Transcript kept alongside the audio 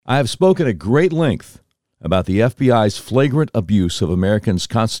I have spoken at great length about the FBI's flagrant abuse of Americans'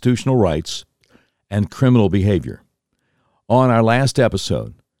 constitutional rights and criminal behavior. On our last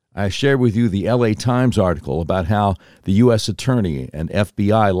episode, I shared with you the LA Times article about how the U.S. Attorney and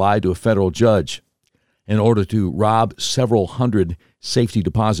FBI lied to a federal judge in order to rob several hundred safety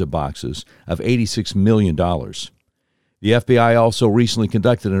deposit boxes of $86 million. The FBI also recently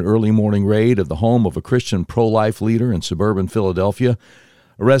conducted an early morning raid of the home of a Christian pro-life leader in suburban Philadelphia,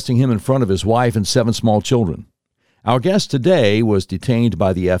 arresting him in front of his wife and 7 small children. Our guest today was detained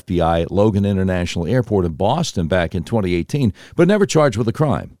by the FBI at Logan International Airport in Boston back in 2018, but never charged with a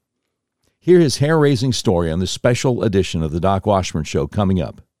crime. Hear his hair-raising story on this special edition of the Doc Washburn Show coming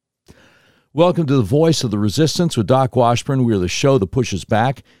up. Welcome to the Voice of the Resistance with Doc Washburn. We are the show that pushes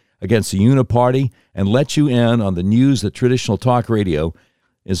back against the uniparty and lets you in on the news that traditional talk radio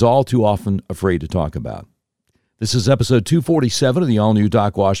is all too often afraid to talk about. This is episode 247 of the all-new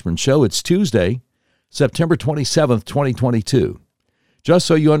Doc Washburn Show. It's Tuesday, September 27th, 2022. Just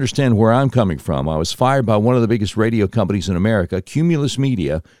so you understand where I'm coming from, I was fired by one of the biggest radio companies in America, Cumulus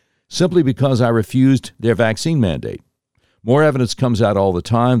Media, simply because I refused their vaccine mandate. More evidence comes out all the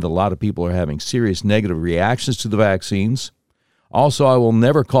time that a lot of people are having serious negative reactions to the vaccines. Also, I will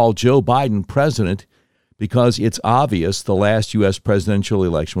never call Joe Biden president because it's obvious the last U.S. presidential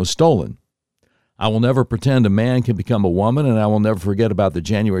election was stolen. I will never pretend a man can become a woman, and I will never forget about the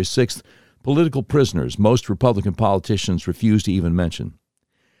January 6th political prisoners most Republican politicians refuse to even mention.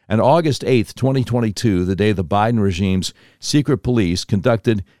 And August 8th, 2022, the day the Biden regime's secret police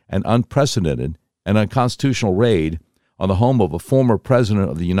conducted an unprecedented and unconstitutional raid on the home of a former president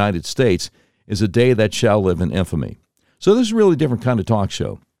of the United States, is a day that shall live in infamy. So this is a really different kind of talk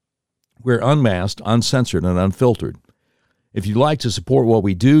show. We're unmasked, uncensored, and unfiltered. If you'd like to support what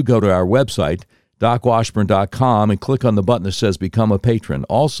we do, go to our website, docwashburn.com, and click on the button that says Become a Patron.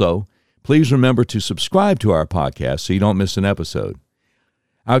 Also, please remember to subscribe to our podcast so you don't miss an episode.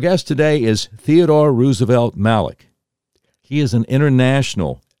 Our guest today is Theodore Roosevelt Malek. He is an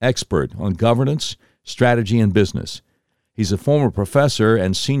international expert on governance, strategy, and business. He's a former professor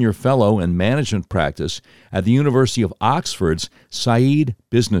and senior fellow in management practice at the University of Oxford's Said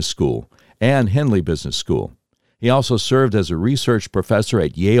Business School and Henley Business School. He also served as a research professor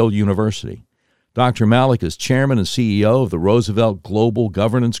at Yale University. Dr. Malek is chairman and CEO of the Roosevelt Global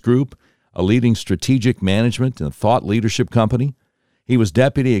Governance Group, a leading strategic management and thought leadership company. He was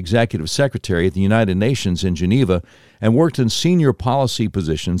deputy executive secretary at the United Nations in Geneva and worked in senior policy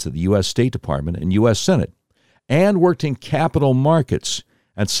positions at the U.S. State Department and U.S. Senate, and worked in capital markets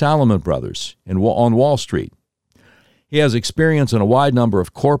at Salomon Brothers on Wall Street. He has experience on a wide number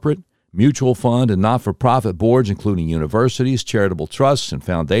of corporate, mutual fund, and not-for-profit boards, including universities, charitable trusts, and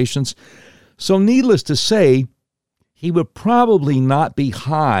foundations. So needless to say, he would probably not be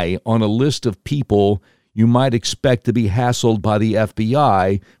high on a list of people you might expect to be hassled by the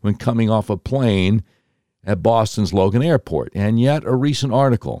FBI when coming off a plane at Boston's Logan Airport. And yet, a recent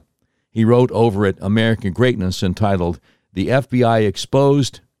article he wrote over at American Greatness entitled, "The FBI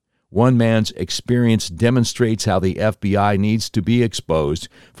Exposed, One Man's Experience Demonstrates How the FBI Needs to Be Exposed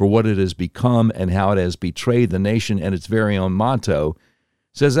for What It Has Become and How It Has Betrayed the Nation and Its Very Own Motto,"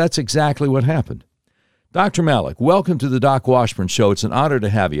 says that's exactly what happened. Dr. Malek, welcome to the Doc Washburn Show. It's an honor to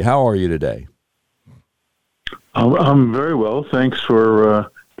have you. How are you today? I'm very well. Thanks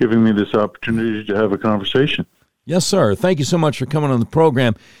for giving me this opportunity to have a conversation. Yes, sir. Thank you so much for coming on the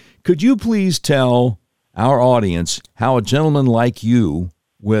program. Could you please tell our audience how a gentleman like you,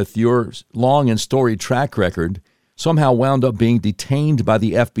 with your long and storied track record, somehow wound up being detained by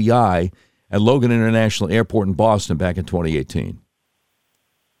the FBI at Logan International Airport in Boston back in 2018?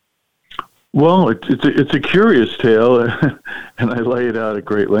 Well, it's a curious tale, and I lay it out at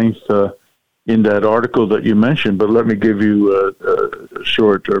great length in that article that you mentioned, but let me give you a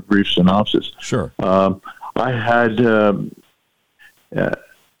short or brief synopsis. Sure. I had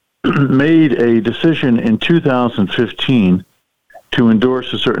made a decision in 2015 to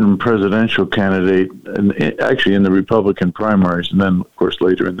endorse a certain presidential candidate, actually in the Republican primaries, and then, of course,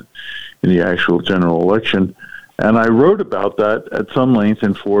 later in the actual general election. And I wrote about that at some length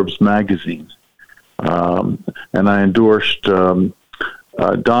in Forbes magazine. And I endorsed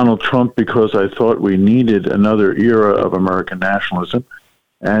Donald Trump because I thought we needed another era of American nationalism.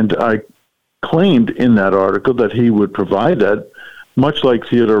 And I claimed in that article that he would provide that, much like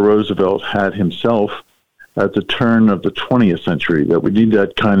Theodore Roosevelt had himself at the turn of the 20th century, that we need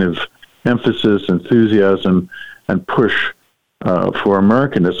that kind of emphasis, enthusiasm, and push for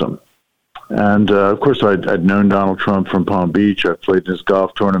Americanism. And, of course, I'd known Donald Trump from Palm Beach. I played in his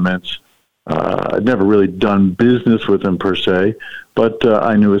golf tournaments. I'd never really done business with him per se, but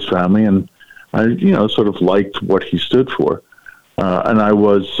I knew his family, and I, sort of liked what he stood for. And I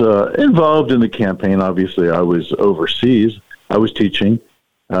was involved in the campaign. Obviously, I was overseas. I was teaching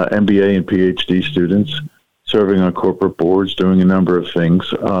MBA and PhD students, serving on corporate boards, doing a number of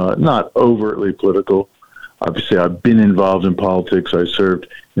things, not overtly political. Obviously, I've been involved in politics. I served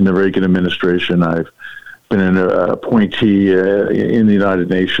in the Reagan administration. I've been an appointee in the United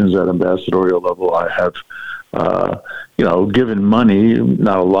Nations at ambassadorial level. I have, given money,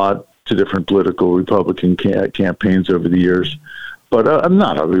 not a lot, to different political Republican campaigns over the years. But I'm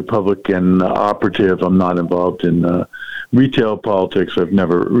not a Republican operative. I'm not involved in retail politics. I've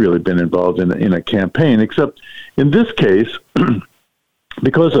never really been involved in a campaign, except in this case,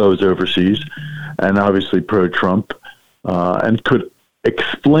 because I was overseas and obviously pro-Trump and could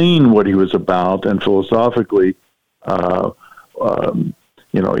explain what he was about and philosophically,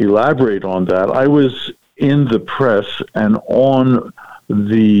 elaborate on that. I was in the press and on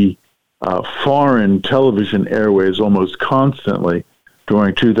the foreign television airways almost constantly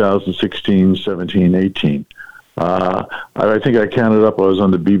during 2016, 17, 18. I think I counted up, I was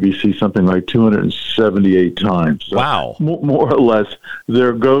on the BBC something like 278 times. So wow. More or less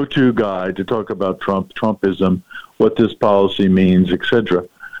their go-to guy to talk about Trumpism, what this policy means, etc.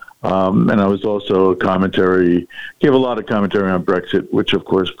 And I was also gave a lot of commentary on Brexit, which of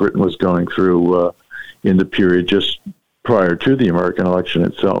course Britain was going through in the period just prior to the American election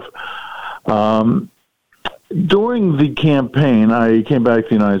itself. During the campaign, I came back to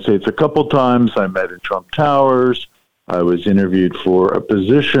the United States a couple times. I met in Trump Towers. I was interviewed for a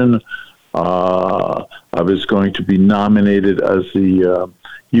position. I was going to be nominated as the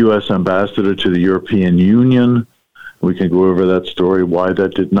U.S. ambassador to the European Union. We can go over that story, why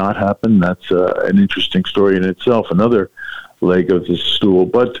that did not happen. That's an interesting story in itself, another leg of the stool.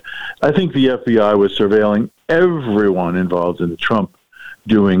 But I think the FBI was surveilling everyone involved in the Trump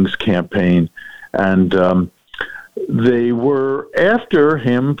doings campaign, and they were after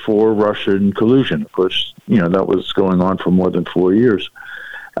him for Russian collusion. Of course, that was going on for more than 4 years.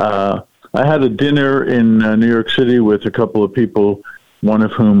 I had a dinner in New York City with a couple of people, one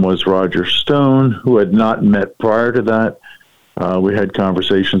of whom was Roger Stone, who had not met prior to that. We had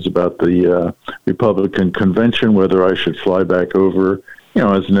conversations about the Republican convention, whether I should fly back over,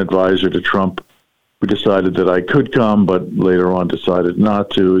 as an advisor to Trump. We decided that I could come, but later on decided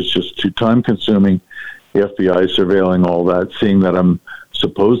not to. It was just too time-consuming. The FBI surveilling all that, seeing that I'm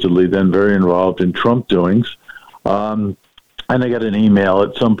supposedly then very involved in Trump doings. And I got an email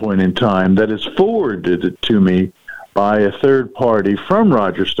at some point in time that is forwarded to me by a third party from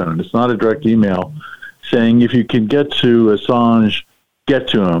Roger Stone. It's not a direct email, saying if you can get to Assange, get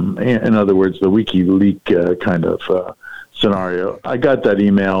to him. In other words, the WikiLeaks kind of scenario. I got that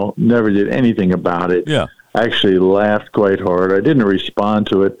email, never did anything about it. Yeah. I actually laughed quite hard. I didn't respond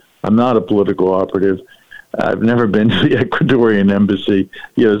to it. I'm not a political operative. I've never been to the Ecuadorian embassy.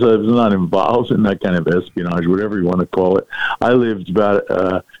 So I was not involved in that kind of espionage, whatever you want to call it. I lived about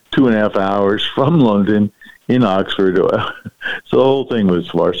 2.5 hours from London in Oxford. So the whole thing was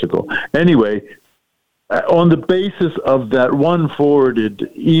farcical. Anyway, on the basis of that one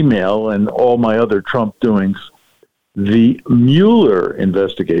forwarded email and all my other Trump doings, the Mueller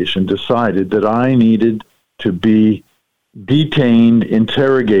investigation decided that I needed to be detained,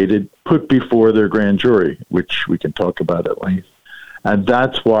 interrogated, put before their grand jury, which we can talk about at length. And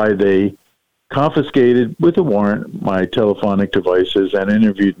that's why they confiscated, with a warrant, my telephonic devices and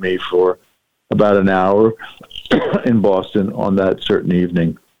interviewed me for about an hour in Boston on that certain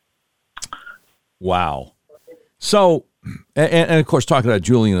evening. Wow. So, and of course, talking about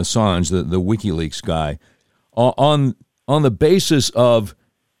Julian Assange, the WikiLeaks guy, on the basis of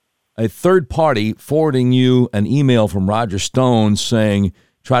a third party forwarding you an email from Roger Stone saying,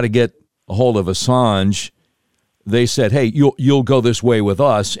 try to get a hold of Assange, they said, hey, you'll go this way with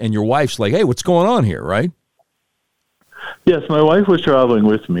us, and your wife's like, hey, what's going on here, right? Yes, my wife was traveling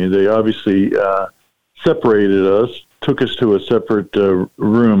with me. They obviously separated us, took us to a separate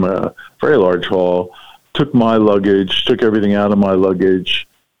room, a very large hall, took my luggage, took everything out of my luggage,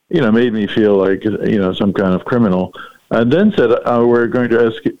 made me feel like, some kind of criminal, and then said, we're going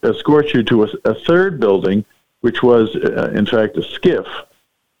to escort you to a third building, which was, in fact, a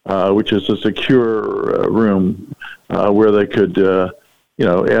SCIF, which is a secure room where they could,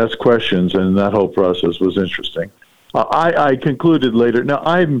 ask questions, and that whole process was interesting. I concluded later, now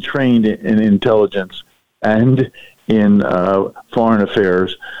I'm trained in intelligence and in foreign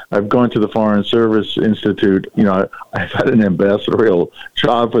affairs. I've gone to the Foreign Service Institute. I've had an ambassadorial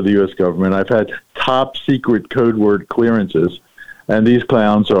job for the U.S. government. I've had top secret code word clearances, and these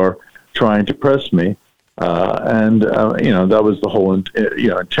clowns are trying to press me. That was the whole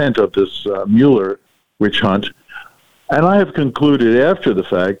intent of this Mueller witch hunt. And I have concluded after the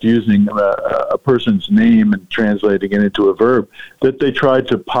fact, using a person's name and translating it into a verb, that they tried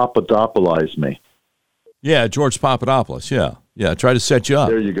to Papadopoulos me. Yeah, George Papadopoulos. Yeah, try to set you up.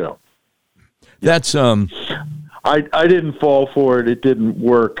 There you go. That's I didn't fall for it. It didn't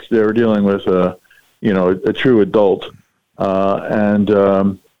work. They were dealing with a true adult,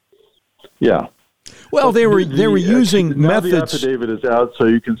 yeah. Well, they were using methods. The affidavit is out, so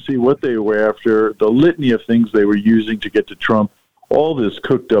you can see what they were after, the litany of things they were using to get to Trump, all this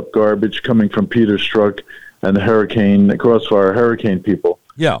cooked up garbage coming from Peter Strzok and the Crossfire Hurricane people.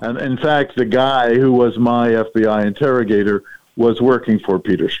 Yeah. And in fact, the guy who was my FBI interrogator was working for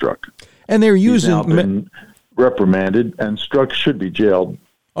Peter Strzok. And they're using... He's now been reprimanded, and Strzok should be jailed.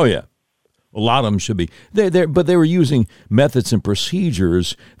 Oh, yeah. A lot of them should be. But they were using methods and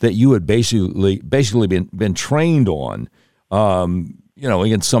procedures that you had basically been trained on.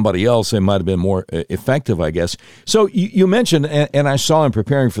 Against somebody else, they might have been more effective, I guess. So you mentioned, and I saw in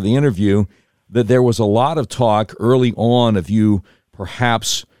preparing for the interview, that there was a lot of talk early on of you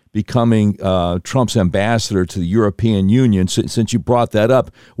perhaps becoming Trump's ambassador to the European Union. Since you brought that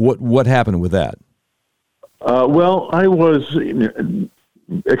up, what happened with that? Well, I was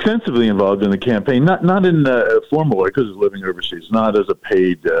extensively involved in the campaign, not in a formal way because I was living overseas, not as a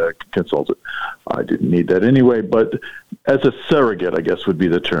paid consultant. I didn't need that anyway, but as a surrogate, I guess would be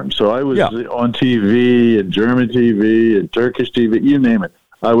the term. So I was on TV and German TV and Turkish TV, you name it.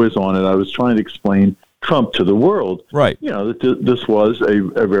 I was on it. I was trying to explain Trump to the world. Right. That this was a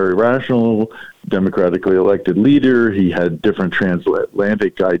very rational, democratically elected leader. He had different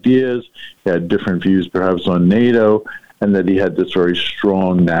transatlantic ideas. He had different views perhaps on NATO, and that he had this very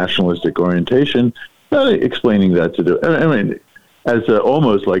strong nationalistic orientation. Explaining that as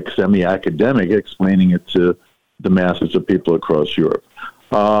almost like semi-academic, explaining it to the masses of people across Europe.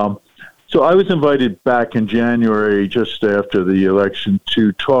 So I was invited back in January, just after the election,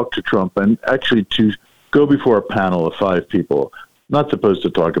 to talk to Trump and actually to go before a panel of 5 people. Not supposed to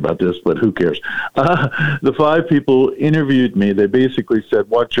talk about this, but who cares? The 5 people interviewed me. They basically said,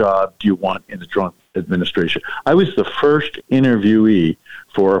 what job do you want in the Trump administration? I was the first interviewee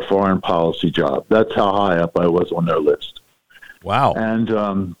for a foreign policy job. That's how high up I was on their list. Wow.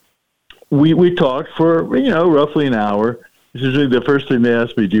 And we talked for, roughly an hour. Usually the first thing they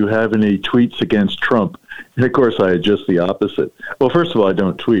asked me, do you have any tweets against Trump? And of course, I had just the opposite. Well, first of all, I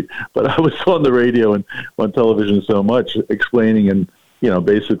don't tweet, but I was on the radio and on television so much explaining and,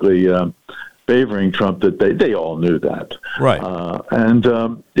 basically favoring Trump that they all knew that. Right.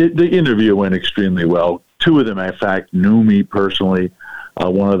 The interview went extremely well. 2 of them, in fact, knew me personally.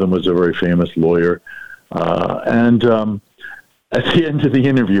 One of them was a very famous lawyer. At the end of the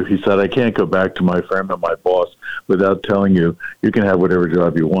interview, he said, I can't go back to my firm and my boss without telling you can have whatever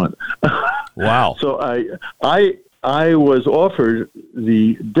job you want. Wow. So I was offered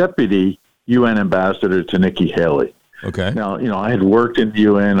the deputy UN ambassador to Nikki Haley. Okay. Now, I had worked in the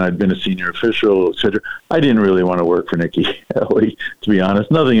UN. I'd been a senior official, et cetera. I didn't really want to work for Nikki Haley, to be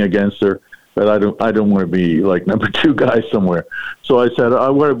honest. Nothing against her, but I don't want to be like number 2 guy somewhere. So I said,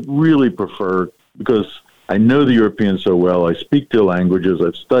 what I really prefer, because I know the Europeans so well. I speak their languages.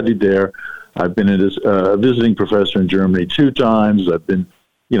 I've studied there. I've been a visiting professor in Germany 2 times. I've been,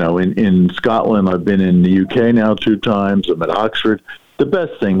 in Scotland. I've been in the UK now 2 times. I'm at Oxford. The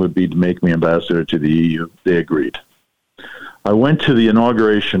best thing would be to make me ambassador to the EU. They agreed. I went to the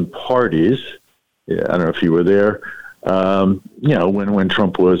inauguration parties. Yeah, I don't know if you were there. When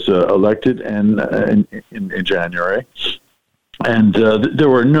Trump was elected and in January. And there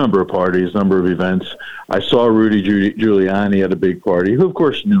were a number of parties, number of events. I saw Rudy Giuliani at a big party, who, of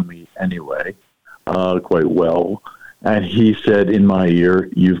course, knew me anyway, quite well. And he said in my ear,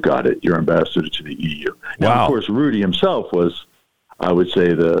 you've got it. You're ambassador to the EU. Now, wow. Of course, Rudy himself was, I would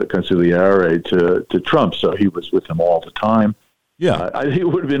say, the consigliere to Trump, so he was with him all the time. Yeah. I think it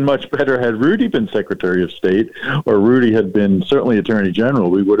would have been much better had Rudy been Secretary of State or Rudy had been certainly Attorney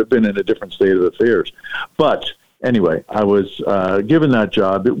General. We would have been in a different state of affairs. But anyway, I was given that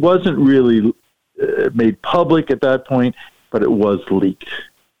job. It wasn't really made public at that point, but it was leaked.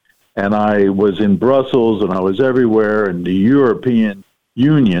 And I was in Brussels and I was everywhere, and the European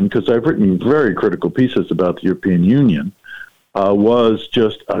Union, because I've written very critical pieces about the European Union, was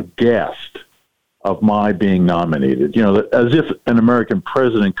just aghast of my being nominated. As if an American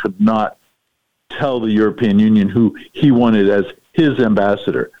president could not tell the European Union who he wanted as his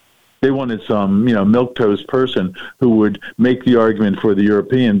ambassador. They wanted some, milquetoast person who would make the argument for the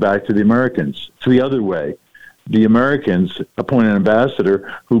European back to the Americans. It's the other way. the Americans appoint an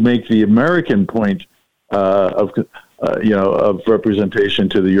ambassador who make the American point of representation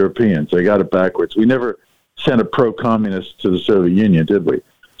to the Europeans. They got it backwards. We never sent a pro-communist to the Soviet Union, did we?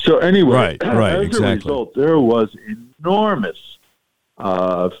 So anyway, right, as exactly. a result, there was enormous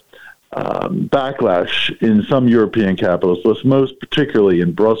backlash in some European capitals, most particularly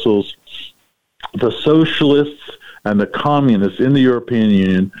in Brussels. The socialists and the communists in the European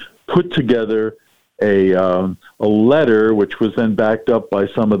Union put together a letter, which was then backed up by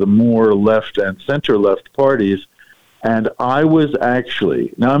some of the more left and center-left parties. And I was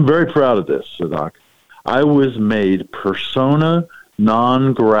actually, now I'm very proud of this, Sadak, I was made persona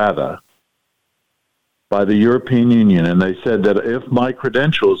non grata by the European Union, and they said that if my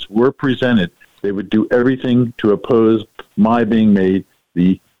credentials were presented, they would do everything to oppose my being made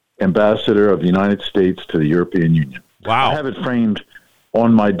the ambassador of the United States to the European Union. Wow. I have it framed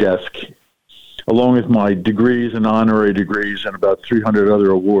on my desk, along with my degrees and honorary degrees and about 300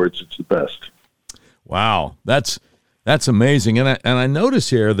 other awards. It's the best. Wow, that's amazing. And I notice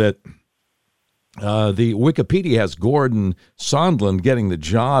here that the Wikipedia has Gordon Sondland getting the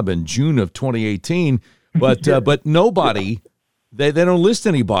job in June of 2018, but nobody, they don't list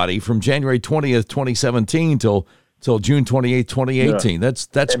anybody from January 20th, 2017 till June 28th, 2018. Yeah.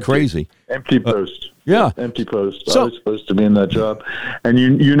 That's crazy. Empty post. Yeah. Empty post. So, I was supposed to be in that job. And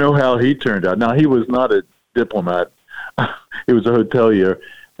you know how he turned out. Now, he was not a diplomat. He was a hotelier.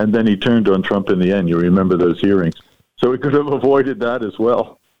 And then he turned on Trump in the end. You remember those hearings. So we could have avoided that as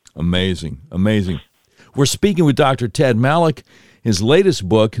well. Amazing. We're speaking with Dr. Ted Malloch. His latest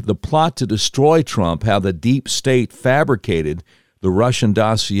book, The Plot to Destroy Trump, How the Deep State Fabricated the Russian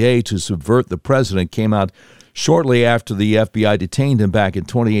Dossier to Subvert the President, came out shortly after the FBI detained him back in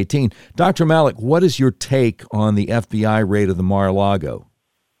 2018. Dr. Malloch, what is your take on the FBI raid of the Mar-a-Lago?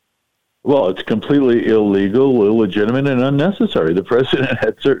 Well, it's completely illegal, illegitimate, and unnecessary. The president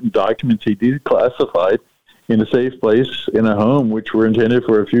had certain documents he declassified in a safe place in a home, which were intended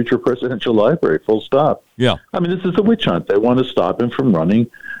for a future presidential library, full stop. Yeah. I mean, this is a witch hunt. They want to stop him from running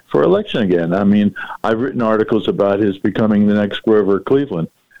for election again. I mean, I've written articles about his becoming the next Grover Cleveland.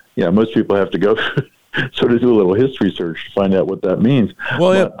 Yeah, most people have to go sort of do a little history search to find out what that means.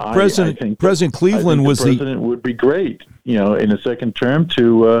 Well, yeah, President Cleveland was the president would be great, in a second term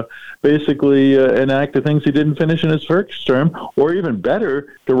to basically enact the things he didn't finish in his first term, or even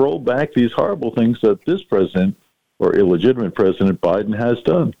better, to roll back these horrible things that this president or illegitimate President Biden has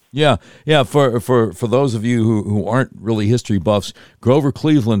done. Yeah. For those of you who aren't really history buffs, Grover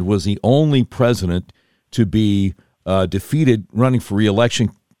Cleveland was the only president to be defeated running for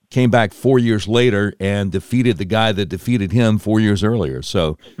re-election, came back 4 years later and defeated the guy that defeated him 4 years earlier.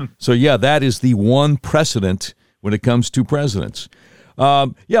 So yeah, that is the one precedent when it comes to presidents.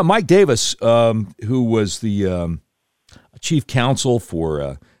 Mike Davis, who was the chief counsel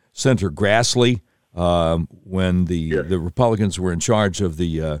for Senator Grassley when the Republicans were in charge of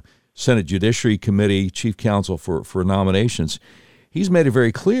the Senate Judiciary Committee, chief counsel for nominations, he's made it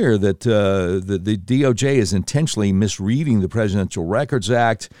very clear that the DOJ is intentionally misreading the Presidential Records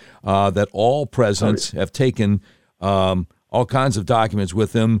Act, that all presidents have taken all kinds of documents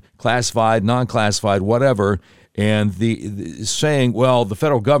with them, classified, non-classified, whatever, and the saying, well, the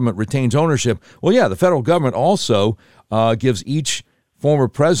federal government retains ownership. Well, yeah, the federal government also gives each former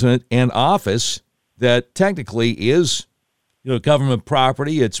president an office that technically is government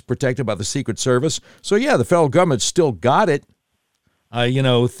property. It's protected by the Secret Service. So, yeah, the federal government still got it.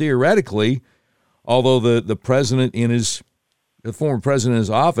 Theoretically, although the president the former president in his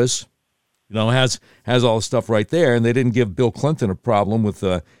office, has all the stuff right there, and they didn't give Bill Clinton a problem with,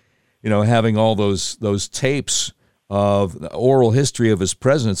 having all those tapes of the oral history of his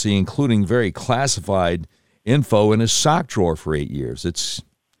presidency, including very classified info in his sock drawer for 8 years. It's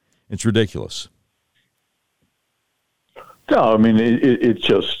ridiculous. No, I mean it's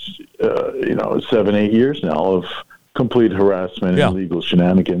just 7-8 years now of complete harassment and legal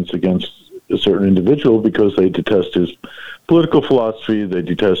shenanigans against a certain individual because they detest his political philosophy, they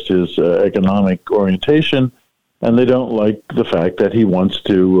detest his economic orientation, and they don't like the fact that he wants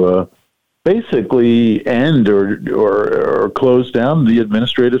to basically end or close down the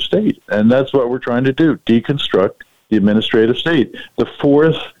administrative state. And that's what we're trying to do, deconstruct the administrative state. The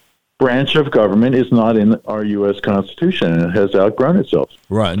fourth branch of government is not in our U.S. Constitution, and it has outgrown itself.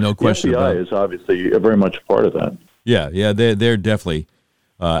 Right, no question about it. The FBI is obviously very much a part of that. Yeah, they're definitely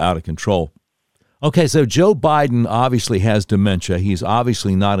out of control. Okay, so Joe Biden obviously has dementia. He's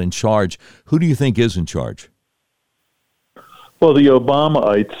obviously not in charge. Who do you think is in charge? Well, the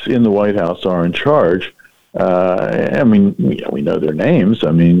Obamaites in the White House are in charge. We know their names.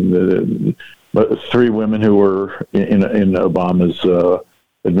 I mean, but 3 women who were in Obama's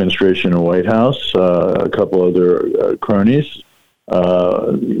administration and White House, a couple other cronies,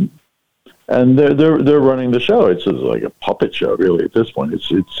 and they're running the show. It's like a puppet show, really. At this point,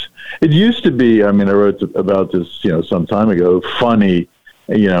 it used to be. I mean, I wrote about this, some time ago. Funny,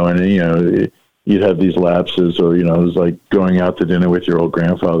 and you'd have these lapses, or it was like going out to dinner with your old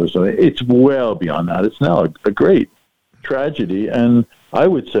grandfather. So it's well beyond that. It's now a great tragedy, and I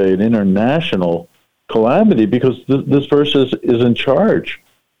would say an international calamity, because this person is in charge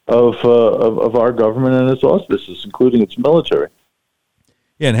of our government and its auspices, including its military.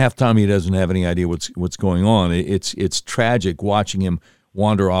 Yeah, and half the time he doesn't have any idea what's going on. It's tragic watching him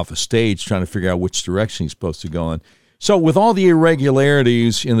wander off a stage trying to figure out which direction he's supposed to go in. So with all the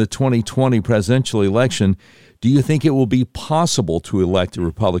irregularities in the 2020 presidential election, do you think it will be possible to elect a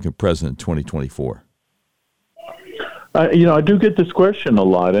Republican president in 2024? I do get this question a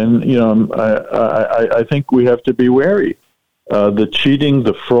lot, and I think we have to be wary. The cheating,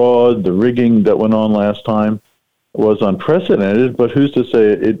 the fraud, the rigging that went on last time was unprecedented, but who's to say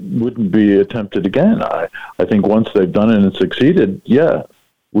it wouldn't be attempted again? I think once they've done it and succeeded,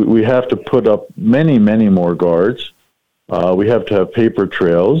 we have to put up many, many more guards. We have to have paper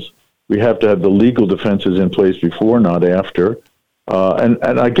trails. We have to have the legal defenses in place before, not after. And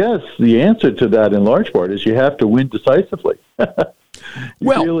I guess the answer to that, in large part, is you have to win decisively.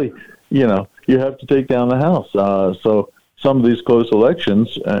 Really, you have to take down the House. So some of these close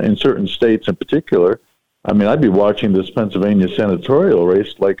elections, in certain states in particular, I mean, I'd be watching this Pennsylvania senatorial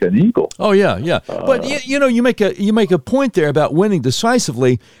race like an eagle. Oh yeah. But you make a point there about winning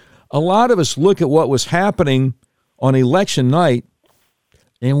decisively. A lot of us look at what was happening on election night,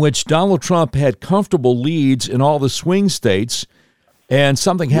 in which Donald Trump had comfortable leads in all the swing states, and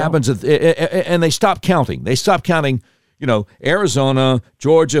something happens, and they stop counting. They stop counting. Arizona,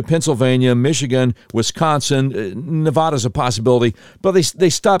 Georgia, Pennsylvania, Michigan, Wisconsin, Nevada's a possibility, but they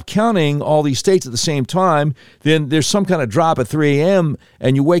stop counting all these states at the same time. Then there's some kind of drop at 3 a.m.,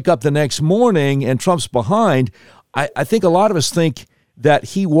 and you wake up the next morning and Trump's behind. I think a lot of us think that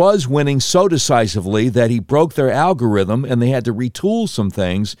he was winning so decisively that he broke their algorithm and they had to retool some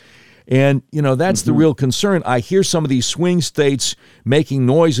things. And, that's the real concern. I hear some of these swing states making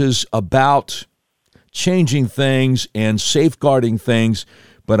noises about changing things and safeguarding things,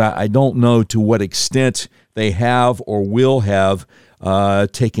 but I don't know to what extent they have or will have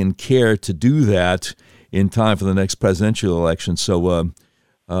taken care to do that in time for the next presidential election. So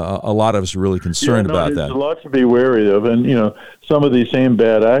a lot of us are really concerned about that. There's a lot to be wary of. And, some of these same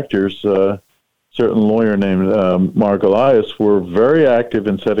bad actors, certain lawyer named Mark Elias, were very active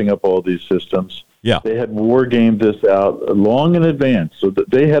in setting up all these systems. Yeah. They had war gamed this out long in advance, so that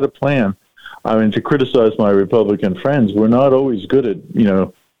they had a plan. I mean, to criticize my Republican friends, we're not always good at,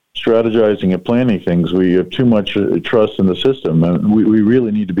 strategizing and planning things. We have too much trust in the system, and we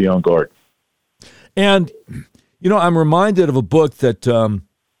really need to be on guard. And, I'm reminded of a book that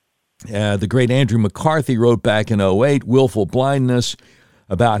the great Andrew McCarthy wrote back in 2008, Willful Blindness,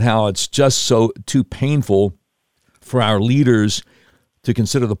 about how it's just too painful for our leaders to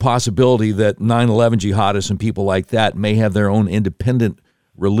consider the possibility that 9/11 jihadists and people like that may have their own independent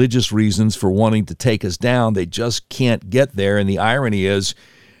religious reasons for wanting to take us down. They just can't get there. And the irony is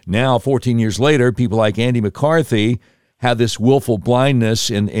now, 14 years later, people like Andy McCarthy have this willful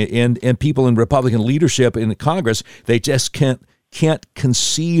blindness, and people in Republican leadership in Congress, they just can't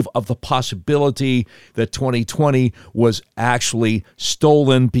conceive of the possibility that 2020 was actually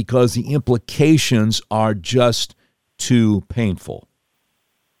stolen because the implications are just too painful.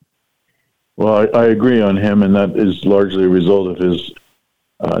 Well, I agree on him, and that is largely a result of his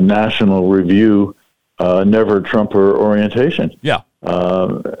National Review, never Trumper orientation. Yeah.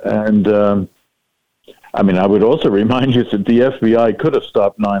 I would also remind you that the FBI could have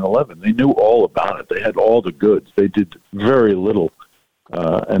stopped 9/11. They knew all about it. They had all the goods. They did very little.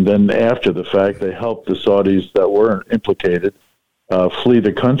 And then after the fact, they helped the Saudis that weren't implicated flee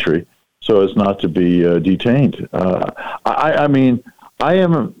the country so as not to be detained. I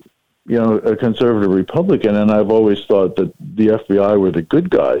am a conservative Republican, and I've always thought that the FBI were the good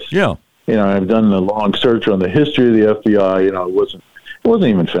guys. Yeah. I've done a long search on the history of the FBI. It wasn't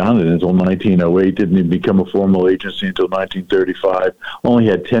even founded until 1908. Didn't even become a formal agency until 1935. Only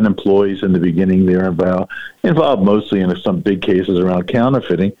had 10 employees in the beginning. They were involved mostly in some big cases around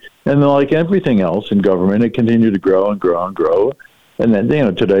counterfeiting. And like everything else in government, it continued to grow and grow and grow. And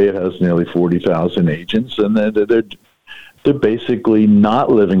then, today it has nearly 40,000 agents, and they're basically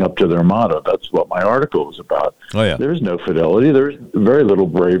not living up to their motto. That's what my article was about. Oh, yeah. There's no fidelity. There's very little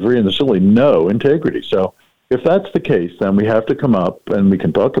bravery, and there's certainly no integrity. So if that's the case, then we have to come up, and we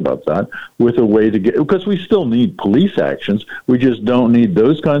can talk about that, with a way to get, because we still need police actions. We just don't need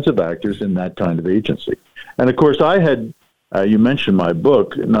those kinds of actors in that kind of agency. And of course, I had, you mentioned my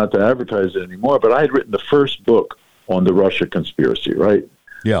book, not to advertise it anymore, but I had written the first book on the Russia conspiracy, right?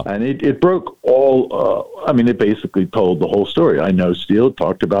 Yeah. And it broke all, it basically told the whole story. I know Steele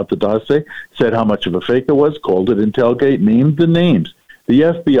talked about the dossier, said how much of a fake it was, called it Intelligate, named the names. The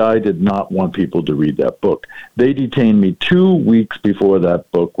FBI did not want people to read that book. They detained me 2 weeks before that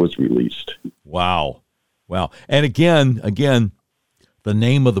book was released. Wow. And again, the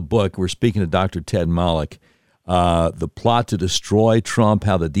name of the book, we're speaking to Dr. Ted Malloch, The Plot to Destroy Trump,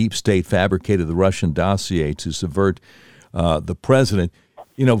 How the Deep State Fabricated the Russian Dossier to Subvert the President.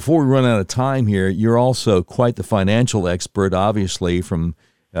 You know, before we run out of time here, you're also quite the financial expert, obviously, from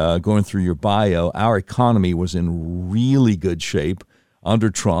going through your bio. Our economy was in really good shape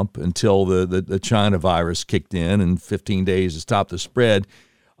under Trump until the China virus kicked in 15 days to stop the spread.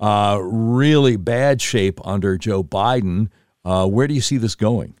 Really bad shape under Joe Biden. Where do you see this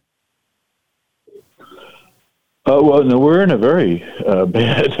going? We're in a very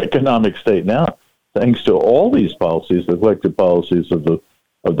bad economic state now, thanks to all these policies, the collective policies of the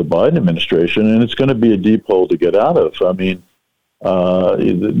Biden administration, and it's going to be a deep hole to get out of. I mean,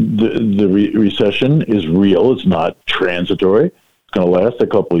 the recession is real. It's not transitory. It's going to last a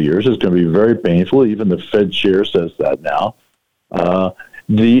couple of years. It's going to be very painful. Even the Fed chair says that now.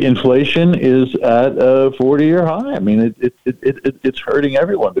 The inflation is at a 40-year high. I mean, it's hurting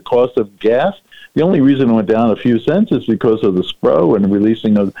everyone. The cost of gas, the only reason it went down a few cents is because of the SPRO and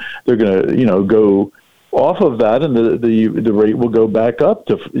releasing of. They're going to, go off of that, and the rate will go back up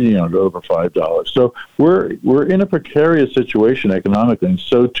to to over $5. So we're in a precarious situation economically, and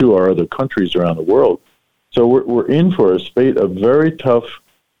so too are other countries around the world. So we're in for a spate of very tough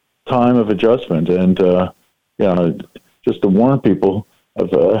time of adjustment, and just to warn people,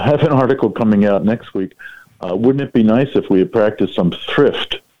 I have an article coming out next week. Wouldn't it be nice if we had practiced some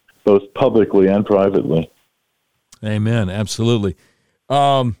thrift, both publicly and privately? Amen. Absolutely.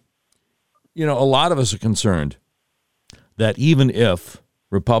 A lot of us are concerned that even if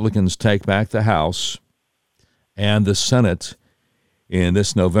Republicans take back the House and the Senate in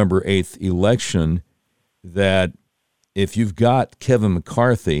this November 8th election, that if you've got Kevin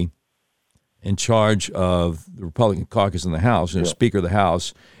McCarthy in charge of the Republican caucus in the House, Speaker of the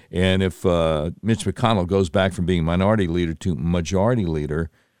House, and if Mitch McConnell goes back from being minority leader to majority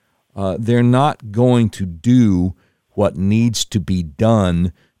leader, they're not going to do what needs to be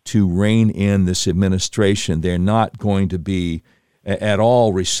done to rein in this administration. They're not going to be at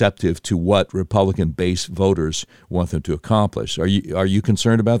all receptive to what Republican-based voters want them to accomplish. Are you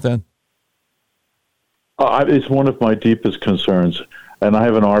concerned about that? It's one of my deepest concerns. And I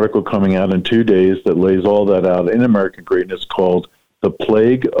have an article coming out in 2 days that lays all that out in American Greatness, called The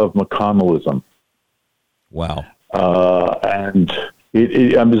Plague of McConnellism. Wow. And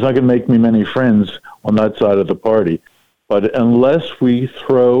it's not going to make me many friends on that side of the party. But unless we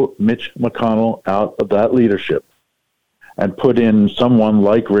throw Mitch McConnell out of that leadership and put in someone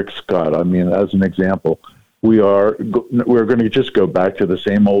like Rick Scott, I mean, as an example, we're going to just go back to the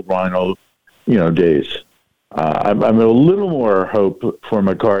same old Rhino, days. I'm a little more hope for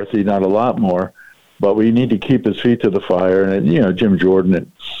McCarthy, not a lot more, but we need to keep his feet to the fire. And, Jim Jordan and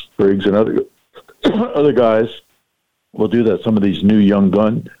Briggs and other guys will do that. Some of these new young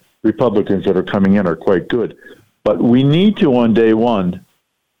gun Republicans that are coming in are quite good. But we need to, on day one,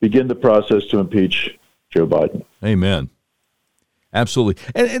 begin the process to impeach Joe Biden. Amen. Absolutely.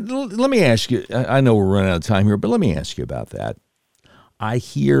 And let me ask you, I know we're running out of time here, but let me ask you about that. I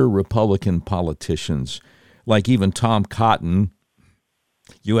hear Republican politicians, like even Tom Cotton,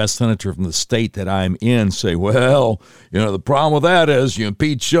 U.S. Senator from the state that I'm in, say, well, the problem with that is you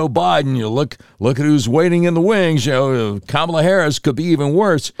impeach Joe Biden, you look at who's waiting in the wings, Kamala Harris could be even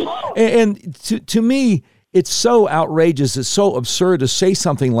worse. And to me, it's so outrageous, it's so absurd to say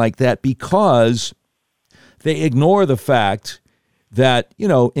something like that, because they ignore the fact that,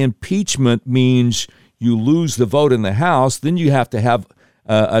 impeachment means you lose the vote in the House, then you have to have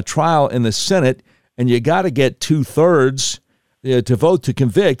a trial in the Senate, and you got to get 2/3 to vote to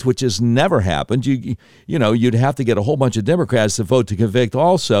convict, which has never happened. You'd have to get a whole bunch of Democrats to vote to convict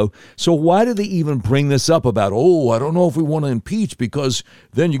also. So why do they even bring this up about, I don't know if we want to impeach because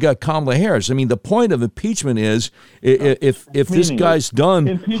then you got Kamala Harris? I mean, the point of impeachment is if this guy's done.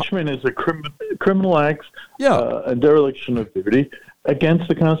 Impeachment is a criminal act, a dereliction of duty against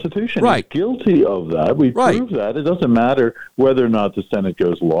the Constitution. Right. He's guilty of that. We prove that. It doesn't matter whether or not the Senate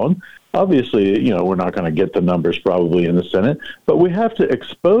goes along. Obviously, we're not going to get the numbers probably in the Senate, but we have to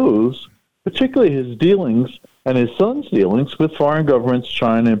expose particularly his dealings and his son's dealings with foreign governments,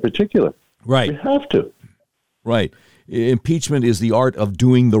 China in particular. Right. We have to. Right. Impeachment is the art of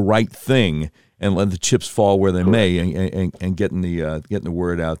doing the right thing and let the chips fall where they may, and getting the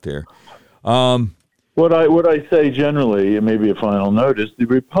word out there. What I say generally, and maybe a final note, is the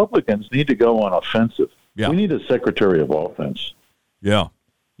Republicans need to go on offensive. Yeah. We need a secretary of offense. Yeah.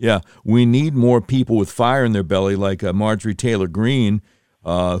 Yeah. We need more people with fire in their belly, like Marjorie Taylor Greene,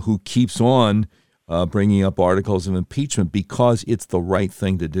 who keeps on bringing up articles of impeachment because it's the right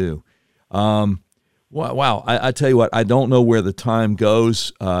thing to do. Wow. I tell you what, I don't know where the time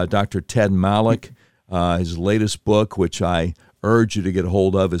goes. Dr. Ted Malloch, his latest book, which I urge you to get a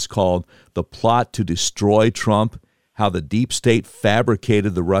hold of, is called The Plot to Destroy Trump, How the Deep State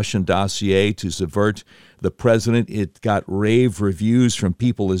Fabricated the Russian Dossier to Subvert the President. It got rave reviews from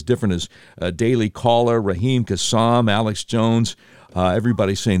people as different as Daily Caller, Raheem Kassam, Alex Jones,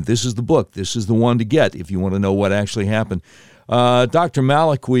 everybody saying this is the book, this is the one to get if you want to know what actually happened. Dr.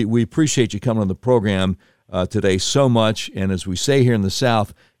 Malloch, we appreciate you coming on the program today so much, and as we say here in the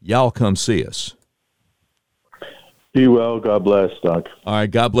South, y'all come see us. Be well. God bless, Doc. All right.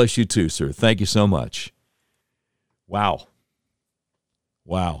 God bless you too, sir. Thank you so much. Wow.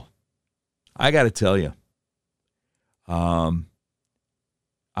 I got to tell you, I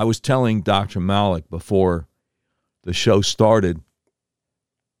was telling Dr. Malloch before the show started,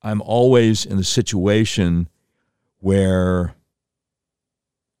 I'm always in a situation where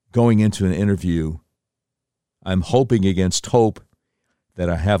going into an interview, I'm hoping against hope that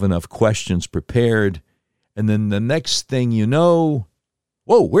I have enough questions prepared. And then the next thing you know,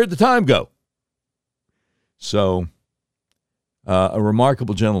 whoa, where'd the time go? So a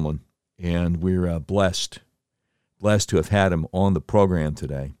remarkable gentleman, and we're blessed to have had him on the program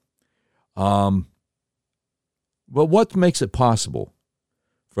today. But what makes it possible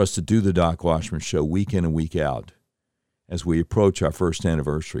for us to do the Doc Washburn Show week in and week out as we approach our first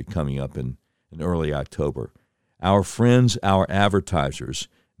anniversary coming up in early October? Our friends, our advertisers,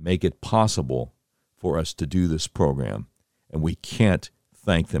 make it possible for us to do this program, and we can't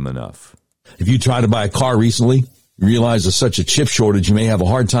thank them enough. If you tried to buy a car recently, you realize there's such a chip shortage you may have a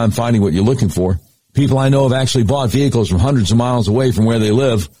hard time finding what you're looking for. People I know have actually bought vehicles from hundreds of miles away from where they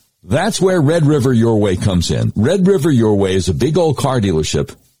live. That's where Red River Your Way comes in. Red River Your Way is a big old car dealership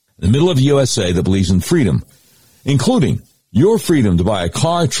in the middle of the USA that believes in freedom, including your freedom to buy a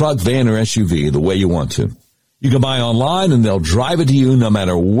car, truck, van, or SUV the way you want to. You can buy online and they'll drive it to you no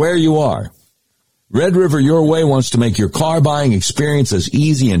matter where you are. Red River Your Way wants to make your car buying experience as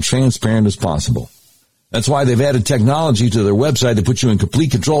easy and transparent as possible. That's why they've added technology to their website to put you in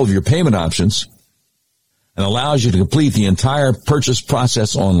complete control of your payment options and allows you to complete the entire purchase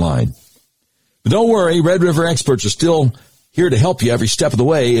process online. But don't worry, Red River experts are still here to help you every step of the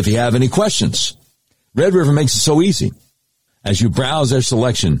way if you have any questions. Red River makes it so easy. As you browse their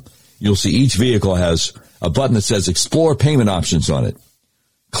selection, you'll see each vehicle has a button that says Explore Payment Options on it.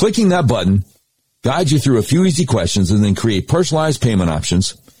 Clicking that button guides you through a few easy questions and then create personalized payment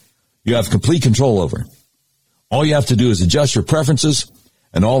options you have complete control over. All you have to do is adjust your preferences,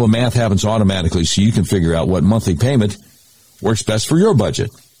 and all the math happens automatically so you can figure out what monthly payment works best for your budget.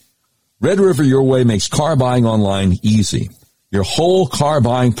 Red River Your Way makes car buying online easy. Your whole car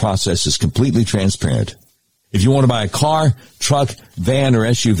buying process is completely transparent. If you want to buy a car, truck, van, or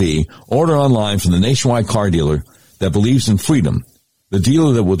SUV, order online from the nationwide car dealer that believes in freedom, the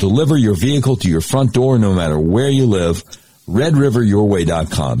dealer that will deliver your vehicle to your front door no matter where you live,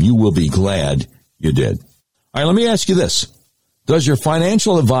 redriveryourway.com. You will be glad you did. All right, let me ask you this. Does your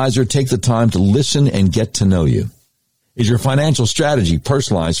financial advisor take the time to listen and get to know you? Is your financial strategy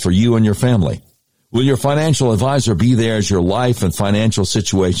personalized for you and your family? Will your financial advisor be there as your life and financial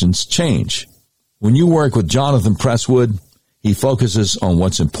situations change? When you work with Jonathan Presswood, he focuses on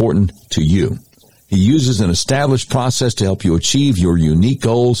what's important to you. He uses an established process to help you achieve your unique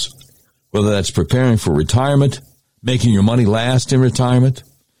goals, whether that's preparing for retirement, making your money last in retirement,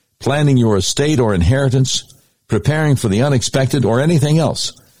 planning your estate or inheritance, preparing for the unexpected, or anything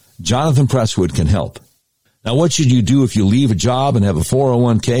else. Jonathan Presswood can help. Now, what should you do if you leave a job and have a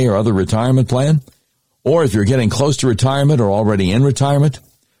 401k or other retirement plan? Or if you're getting close to retirement or already in retirement?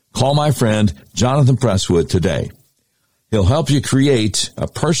 Call my friend Jonathan Presswood today. He'll help you create a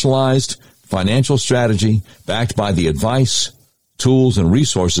personalized financial strategy backed by the advice, tools, and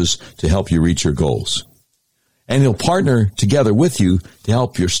resources to help you reach your goals. And he'll partner together with you to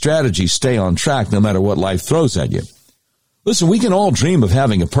help your strategy stay on track no matter what life throws at you. Listen, we can all dream of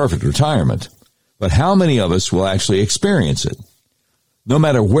having a perfect retirement, but how many of us will actually experience it? No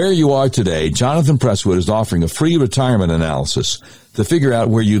matter where you are today, Jonathan Presswood is offering a free retirement analysis to figure out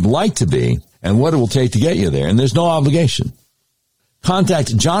where you'd like to be and what it will take to get you there, and there's no obligation.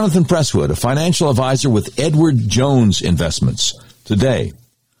 Contact Jonathan Presswood, a financial advisor with Edward Jones Investments, today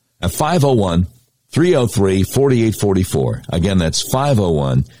at 501-303-4844. Again, that's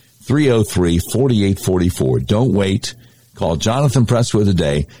 501-303-4844. Don't wait. Call Jonathan Presswood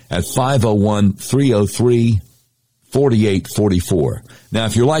today at 501-303-4844. Now,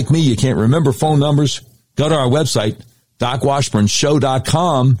 if you're like me, you can't remember phone numbers, go to our website,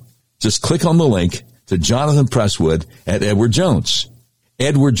 DocWashburnShow.com. Just click on the link to Jonathan Presswood at Edward Jones.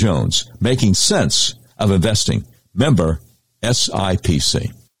 Edward Jones, making sense of investing. Member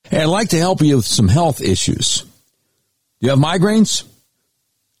SIPC. Hey, I'd like to help you with some health issues. Do you have migraines?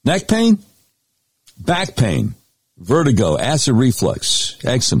 Neck pain? Back pain? Vertigo? Acid reflux?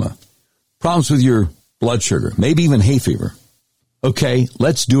 Eczema? Problems with your blood sugar? Maybe even hay fever? Okay,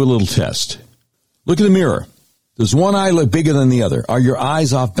 let's do a little test. Look in the mirror. Does one eye look bigger than the other? Are your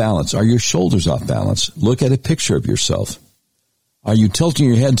eyes off balance? Are your shoulders off balance? Look at a picture of yourself. Are you tilting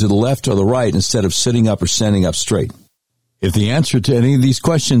your head to the left or the right instead of sitting up or standing up straight? If the answer to any of these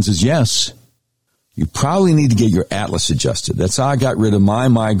questions is yes, you probably need to get your atlas adjusted. That's how I got rid of my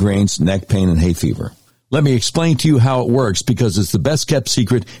migraines, neck pain, and hay fever. Let me explain to you how it works because it's the best kept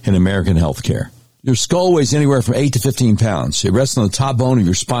secret in American healthcare. Your skull weighs anywhere from 8 to 15 pounds. It rests on the top bone of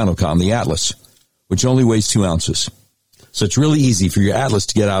your spinal column, the atlas, which only weighs 2 ounces. So it's really easy for your atlas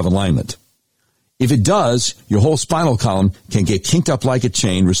to get out of alignment. If it does, your whole spinal column can get kinked up like a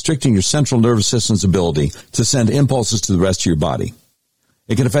chain, restricting your central nervous system's ability to send impulses to the rest of your body.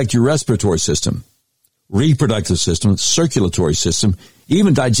 It can affect your respiratory system, reproductive system, circulatory system,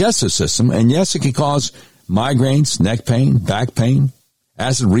 even digestive system, and yes, it can cause migraines, neck pain, back pain,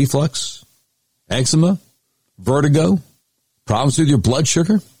 acid reflux, eczema, vertigo, problems with your blood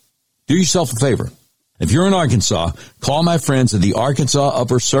sugar. Do yourself a favor. If you're in Arkansas, call my friends at the Arkansas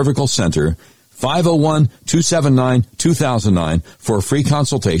Upper Cervical Center, 501-279-2009 for a free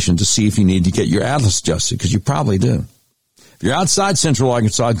consultation to see if you need to get your atlas adjusted, because you probably do. If you're outside Central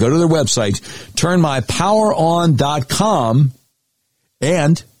Arkansas, go to their website, turnmypoweron.com,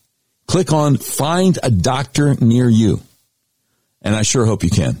 and click on Find a Doctor Near You. And I sure hope you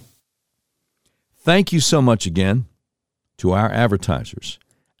can. Thank you so much again to our advertisers,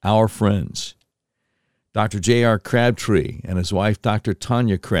 our friends, Dr. J.R. Crabtree and his wife, Dr.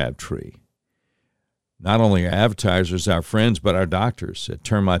 Tanya Crabtree. Not only our advertisers, our friends, but our doctors at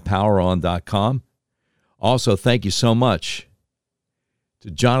turnmypoweron.com. Also, thank you so much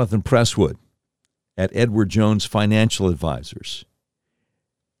to Jonathan Presswood at Edward Jones Financial Advisors.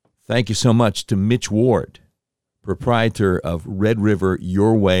 Thank you so much to Mitch Ward, proprietor of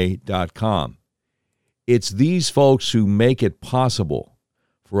RedRiverYourWay.com. It's these folks who make it possible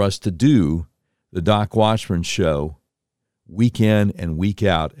for us to do the Doc Washburn Show week in and week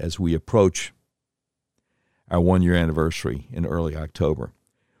out as we approach our one-year anniversary in early October.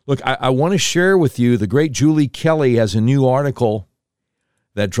 Look, I want to share with you, the great Julie Kelly has a new article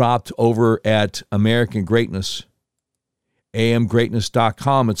that dropped over at American Greatness,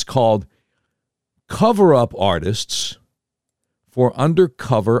 amgreatness.com. It's called Cover-Up Artists for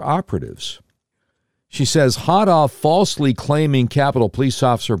Undercover Operatives. She says, hot off falsely claiming Capitol Police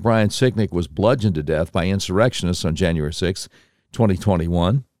Officer Brian Sicknick was bludgeoned to death by insurrectionists on January 6,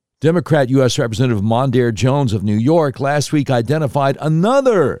 2021. Democrat U.S. Representative Mondaire Jones of New York last week identified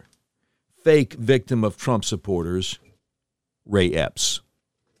another fake victim of Trump supporters, Ray Epps.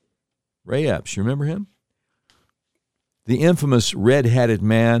 Ray Epps, you remember him? The infamous red-hatted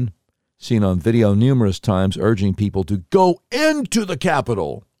man seen on video numerous times urging people to go into the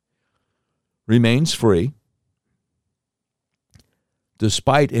Capitol remains free,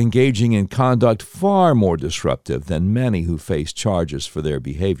 despite engaging in conduct far more disruptive than many who faced charges for their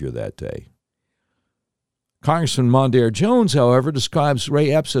behavior that day. Congressman Mondaire Jones, however, describes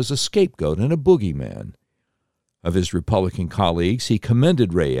Ray Epps as a scapegoat and a boogeyman. Of his Republican colleagues, he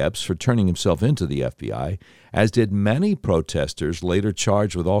commended Ray Epps for turning himself into the FBI, as did many protesters later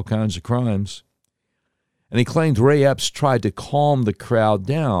charged with all kinds of crimes. And he claimed Ray Epps tried to calm the crowd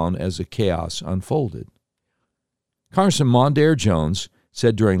down as the chaos unfolded. Congressman Mondaire Jones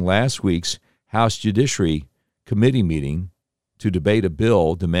said during last week's House Judiciary Committee meeting to debate a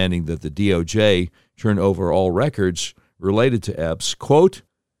bill demanding that the DOJ turn over all records related to Epps, quote,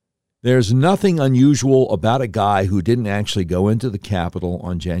 "There's nothing unusual about a guy who didn't actually go into the Capitol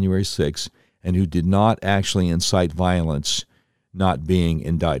on January 6th and who did not actually incite violence not being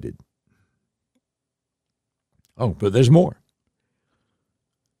indicted." Oh, but there's more.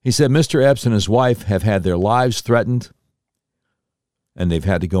 He said Mr. Epps and his wife have had their lives threatened. and they've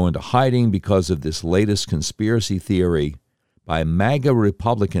had to go into hiding because of this latest conspiracy theory by MAGA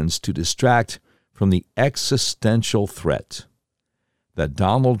Republicans to distract from the existential threat that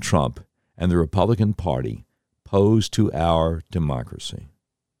Donald Trump and the Republican Party pose to our democracy.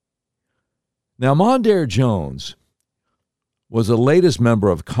 Now, Mondaire Jones was the latest member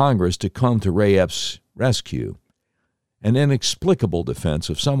of Congress to come to Ray Epps' rescue, an inexplicable defense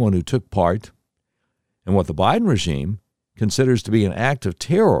of someone who took part in what the Biden regime considers to be an act of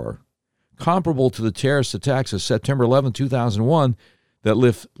terror comparable to the terrorist attacks of September 11, 2001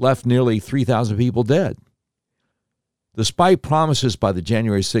 that left nearly 3,000 people dead. Despite promises by the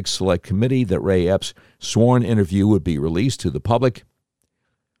January 6th Select Committee that Ray Epps' sworn interview would be released to the public,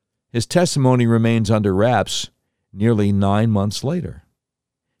 his testimony remains under wraps nearly 9 months later.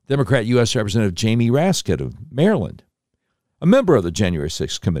 Democrat U.S. Representative Jamie Raskin of Maryland, a member of the January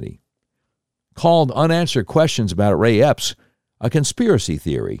 6th Committee, called unanswered questions about Ray Epps a conspiracy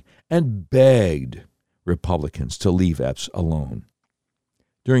theory and begged Republicans to leave Epps alone.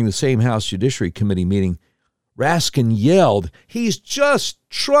 During the same House Judiciary Committee meeting, Raskin yelled, "He's just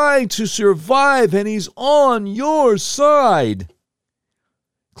trying to survive and he's on your side."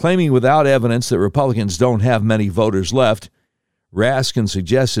 Claiming without evidence that Republicans don't have many voters left, Raskin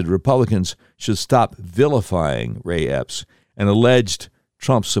suggested Republicans should stop vilifying Ray Epps, an alleged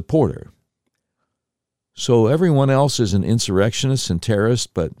Trump supporter. So everyone else is an insurrectionist and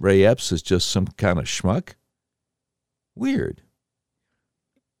terrorist, but Ray Epps is just some kind of schmuck? Weird.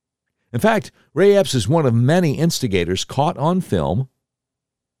 In fact, Ray Epps is one of many instigators caught on film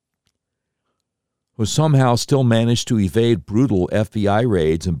who somehow still managed to evade brutal FBI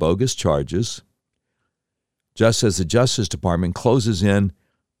raids and bogus charges, just as the Justice Department closes in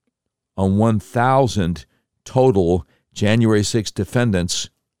on 1,000 total January 6 defendants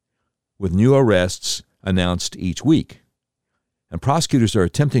with new arrests announced each week. And prosecutors are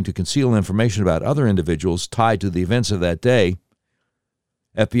attempting to conceal information about other individuals tied to the events of that day.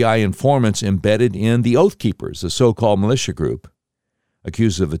 FBI informants embedded in the Oath Keepers, the so-called militia group,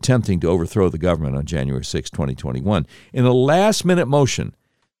 accused of attempting to overthrow the government on January 6, 2021. In a last-minute motion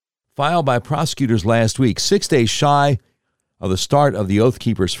filed by prosecutors last week, 6 days shy of the start of the Oath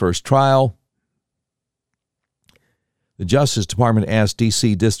Keepers' first trial, the Justice Department asked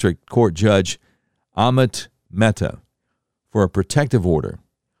D.C. District Court Judge Amit Mehta for a protective order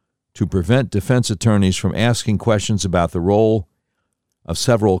to prevent defense attorneys from asking questions about the role of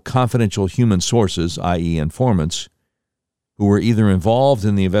several confidential human sources, i.e. informants, who were either involved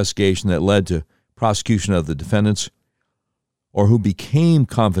in the investigation that led to prosecution of the defendants or who became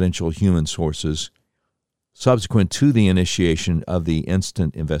confidential human sources subsequent to the initiation of the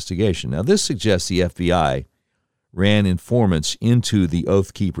instant investigation. Now, this suggests the FBI ran informants into the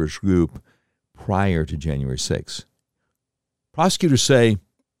Oath Keepers group prior to January 6. Prosecutors say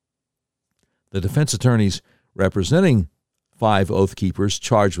the defense attorneys representing 5 Oath Keepers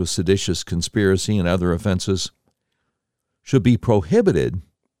charged with seditious conspiracy and other offenses should be prohibited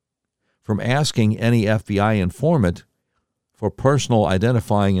from asking any FBI informant for personal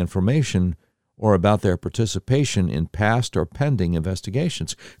identifying information or about their participation in past or pending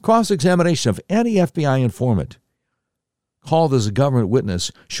investigations. Cross-examination of any FBI informant called as a government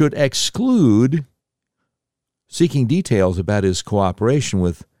witness should exclude seeking details about his cooperation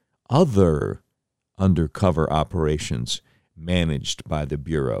with other undercover operations managed by the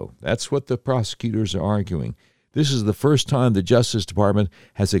Bureau. That's what the prosecutors are arguing. This is the first time the Justice Department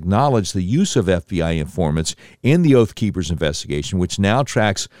has acknowledged the use of FBI informants in the Oath Keepers investigation, which now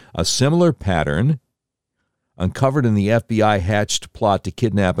tracks a similar pattern uncovered in the FBI-hatched plot to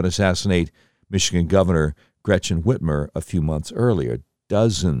kidnap and assassinate Michigan Governor Gretchen Whitmer a few months earlier.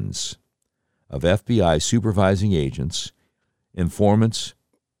 Dozens of FBI supervising agents, informants,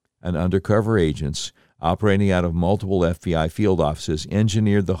 and undercover agents operating out of multiple FBI field offices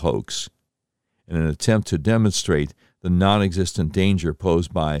engineered the hoax in an attempt to demonstrate the non-existent danger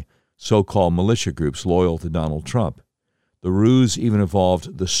posed by so-called militia groups loyal to Donald Trump. The ruse even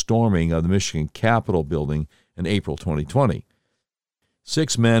involved the storming of the Michigan Capitol building in April 2020.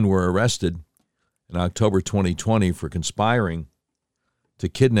 6 men were arrested in October 2020 for conspiring to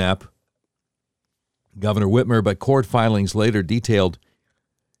kidnap Governor Whitmer, but court filings later detailed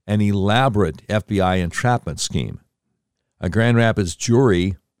an elaborate FBI entrapment scheme. A Grand Rapids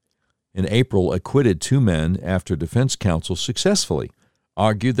jury in April acquitted 2 men after defense counsel successfully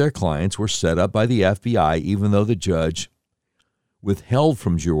argued their clients were set up by the FBI, even though the judge withheld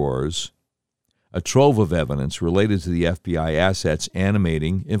from jurors a trove of evidence related to the FBI assets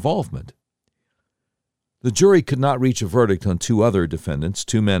animating involvement. The jury could not reach a verdict on 2 other defendants.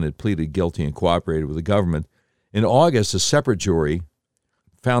 2 men had pleaded guilty and cooperated with the government. In August, a separate jury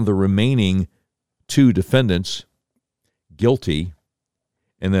found the remaining 2 defendants guilty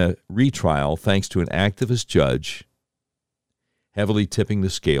in a retrial thanks to an activist judge heavily tipping the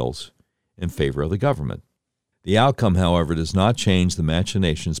scales in favor of the government. The outcome, however, does not change the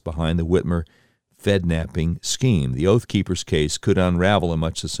machinations behind the Whitmer Fednapping scheme. The Oath Keepers case could unravel in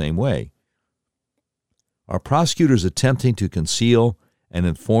much the same way. Are prosecutors attempting to conceal an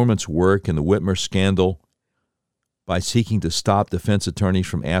informant's work in the Whitmer scandal by seeking to stop defense attorneys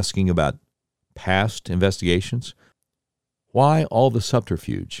from asking about past investigations? Why all the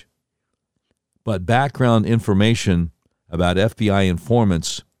subterfuge? But background information about FBI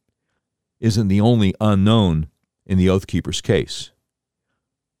informants isn't the only unknown in the Oath Keepers case.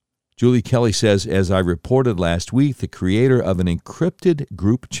 Julie Kelly says, as I reported last week, the creator of an encrypted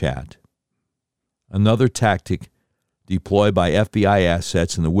group chat, another tactic deployed by FBI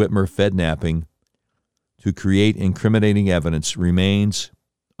assets in the Whitmer Fednapping to create incriminating evidence, remains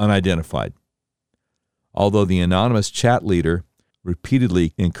unidentified. Although the anonymous chat leader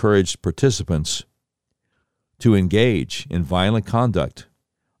repeatedly encouraged participants to engage in violent conduct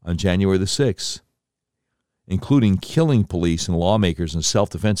on January the 6th, including killing police and lawmakers in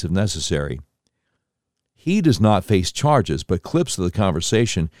self-defense if necessary, he does not face charges, but clips of the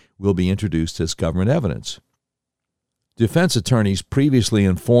conversation will be introduced as government evidence. Defense attorneys previously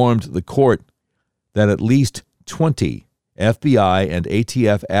informed the court that at least 20 FBI and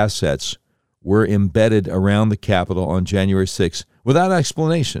ATF assets were embedded around the Capitol on January 6 without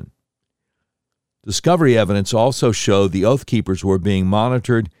explanation. Discovery evidence also showed the Oath Keepers were being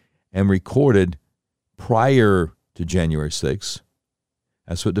monitored and recorded prior to January 6.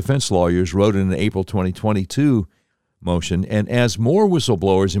 That's what defense lawyers wrote in an April 2022 motion. And as more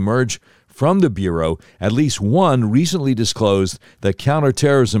whistleblowers emerge from the Bureau, at least one recently disclosed that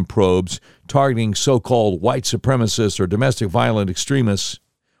counterterrorism probes targeting so-called white supremacists or domestic violent extremists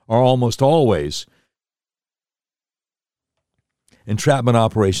are almost always entrapment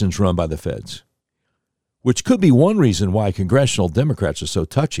operations run by the feds, which could be one reason why congressional Democrats are so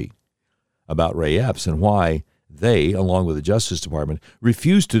touchy about Ray Epps and why they, along with the Justice Department,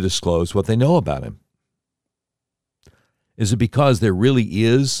 refuse to disclose what they know about him. Is it because there really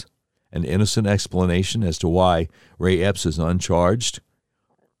is an innocent explanation as to why Ray Epps is uncharged?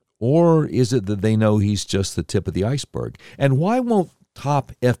 Or is it that they know he's just the tip of the iceberg? And why won't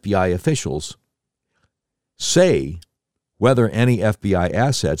top FBI officials say whether any FBI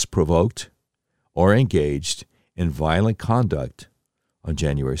assets provoked or engaged in violent conduct on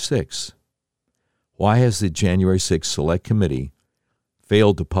January 6th? Why has the January 6th Select Committee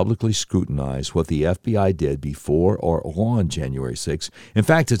failed to publicly scrutinize what the FBI did before or on January 6th? In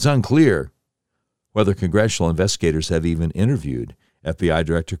fact, it's unclear whether congressional investigators have even interviewed FBI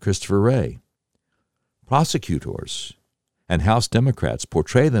Director Christopher Wray. Prosecutors and House Democrats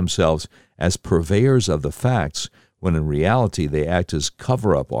portray themselves as purveyors of the facts when in reality they act as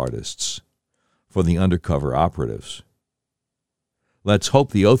cover-up artists for the undercover operatives. Let's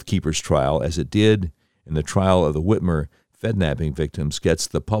hope the Oath Keepers trial, as it did in the trial of the Whitmer Fednapping victims, gets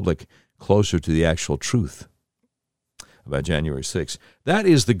the public closer to the actual truth about January 6th. That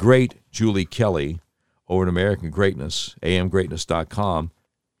is the great Julie Kelly over at American Greatness, amgreatness.com.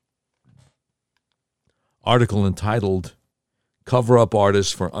 Article entitled, Cover-Up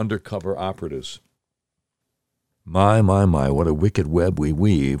Artists for Undercover Operatives. My, what a wicked web we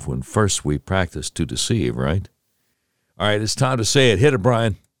weave when first we practice to deceive, right? All right, it's time to say it. Hit it,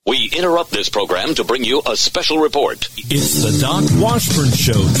 Brian. We interrupt this program to bring you a special report. It's the Doc Washburn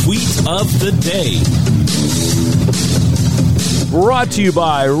Show Tweet of the Day. Brought to you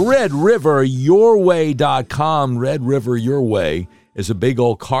by RedRiverYourWay.com. Red River Your Way is a big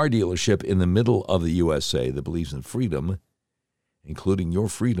old car dealership in the middle of the USA that believes in freedom, including your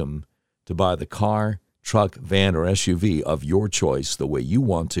freedom to buy the car, truck, van, or SUV of your choice the way you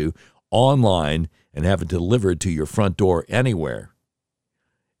want to, online, and have it delivered to your front door anywhere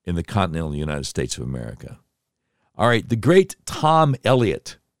in the continental United States of America. All right, the great Tom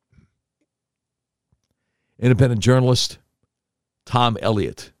Elliott, independent journalist Tom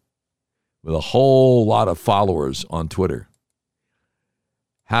Elliott, with a whole lot of followers on Twitter,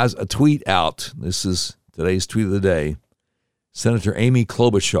 has a tweet out. This is today's tweet of the day. Senator Amy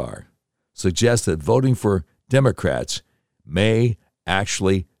Klobuchar suggests that voting for Democrats may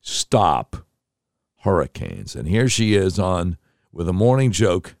actually stop hurricanes. And here she is on with a morning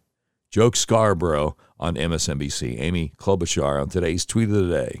joke, Joke Scarborough on MSNBC. Amy Klobuchar on today's tweet of the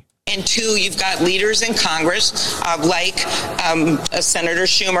day. And two, you've got leaders in Congress like Senator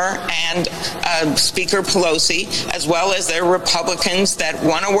Schumer and Speaker Pelosi, as well as their Republicans that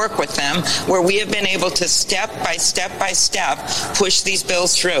want to work with them, where we have been able to step by step push these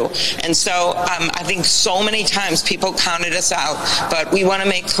bills through. And so I think so many times people counted us out, but we want to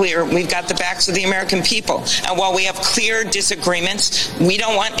make clear we've got the backs of the American people. And while we have clear disagreements, we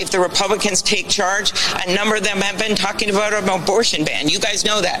don't want, if the Republicans take charge, a number of them have been talking about an abortion ban. You guys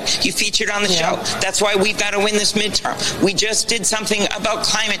know that. You featured on the show. That's why we've got to win this midterm. We just did something about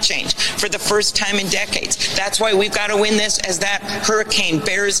climate change for the first time in decades. That's why we've got to win this as that hurricane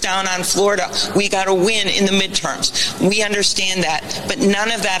bears down on Florida. We got to win in the midterms. We understand that, but none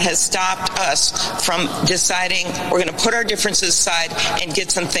of that has stopped us from deciding we're going to put our differences aside and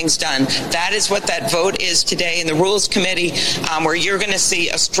get some things done. That is what that vote is today in the Rules Committee, where you're going to see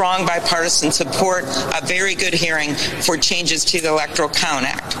a strong bipartisan support, a very good hearing for changes to the Electoral Count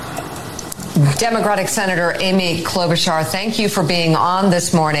Act. Democratic Senator Amy Klobuchar, thank you for being on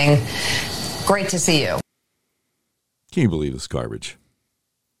this morning. Great to see you. Can you believe this garbage?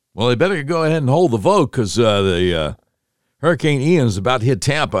 Well, they better go ahead and hold the vote because the Hurricane Ian is about to hit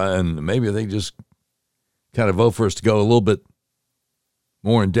Tampa, and maybe they just kind of vote for us to go a little bit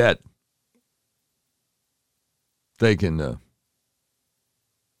more in debt. They can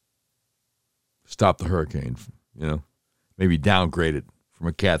stop the hurricane, maybe downgrade it from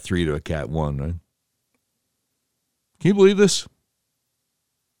a Cat 3 to a Cat 1, right? Can you believe this?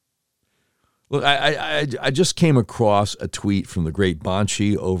 Look, I just came across a tweet from the great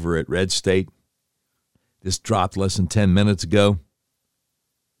Banshee over at Red State. This dropped less than 10 minutes ago.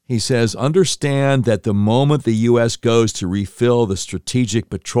 He says, understand that the moment the U.S. goes to refill the Strategic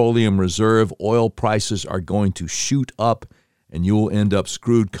Petroleum Reserve, oil prices are going to shoot up and you will end up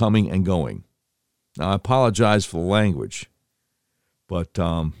screwed coming and going. Now, I apologize for the language, but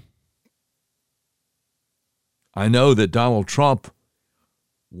I know that Donald Trump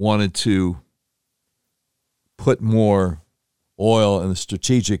wanted to put more oil in the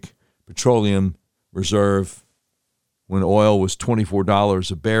Strategic Petroleum Reserve when oil was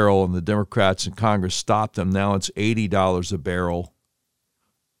 $24 a barrel and the Democrats in Congress stopped them. Now it's $80 a barrel.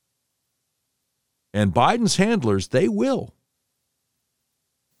 And Biden's handlers, they will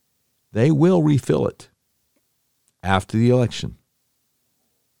refill it after the election.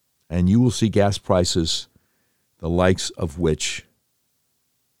 And you will see gas prices, the likes of which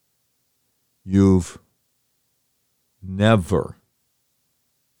you've never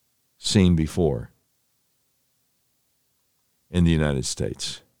seen before in the United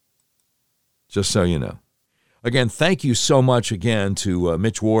States. Just so you know. Again, thank you so much again to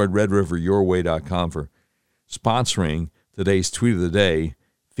Mitch Ward, RedRiverYourWay.com for sponsoring today's Tweet of the Day,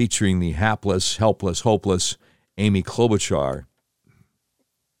 featuring the hapless, helpless, hopeless Amy Klobuchar,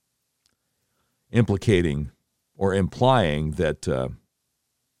 implicating or implying that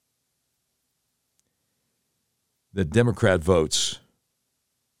the Democrat votes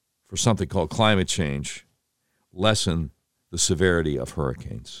for something called climate change lessen the severity of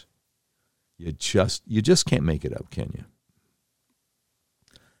hurricanes. You just can't make it up, can you?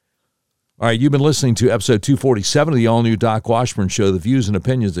 All right, you've been listening to episode 247 of the all-new Doc Washburn Show. The views and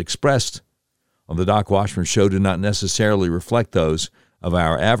opinions expressed on the Doc Washburn Show do not necessarily reflect those of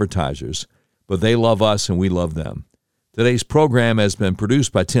our advertisers, but they love us and we love them. Today's program has been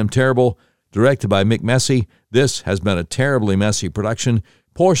produced by Tim Terrible, directed by Mick Messy. This has been a terribly messy production.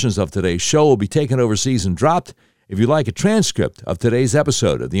 Portions of today's show will be taken overseas and dropped. If you'd like a transcript of today's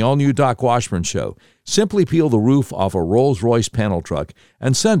episode of the all-new Doc Washburn Show, simply peel the roof off a Rolls-Royce panel truck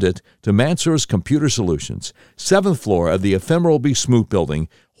and send it to Mansour's Computer Solutions, 7th floor of the ephemeral B. Smoot Building,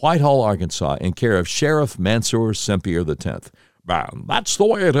 Whitehall, Arkansas, in care of Sheriff Mansour Sempier X. And that's the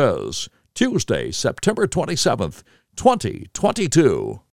way it is. Tuesday, September 27th, 2022.